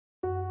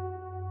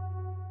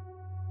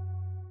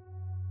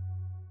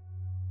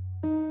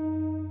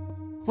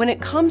When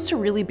it comes to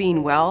really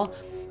being well,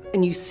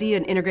 and you see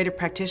an integrative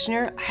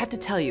practitioner, I have to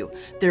tell you,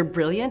 they're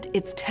brilliant.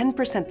 It's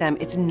 10% them,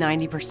 it's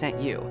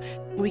 90% you.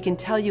 We can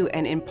tell you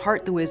and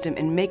impart the wisdom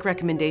and make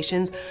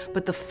recommendations,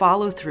 but the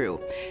follow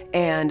through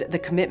and the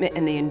commitment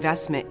and the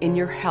investment in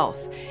your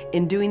health,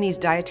 in doing these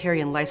dietary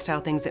and lifestyle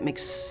things that make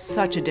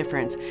such a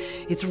difference,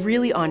 it's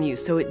really on you.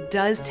 So it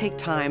does take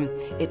time,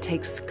 it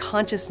takes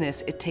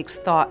consciousness, it takes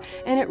thought,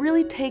 and it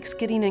really takes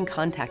getting in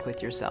contact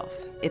with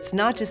yourself. It's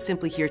not just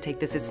simply here, take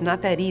this, it's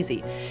not that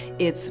easy.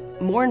 It's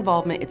more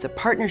involvement, it's a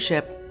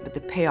partnership, but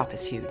the payoff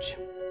is huge.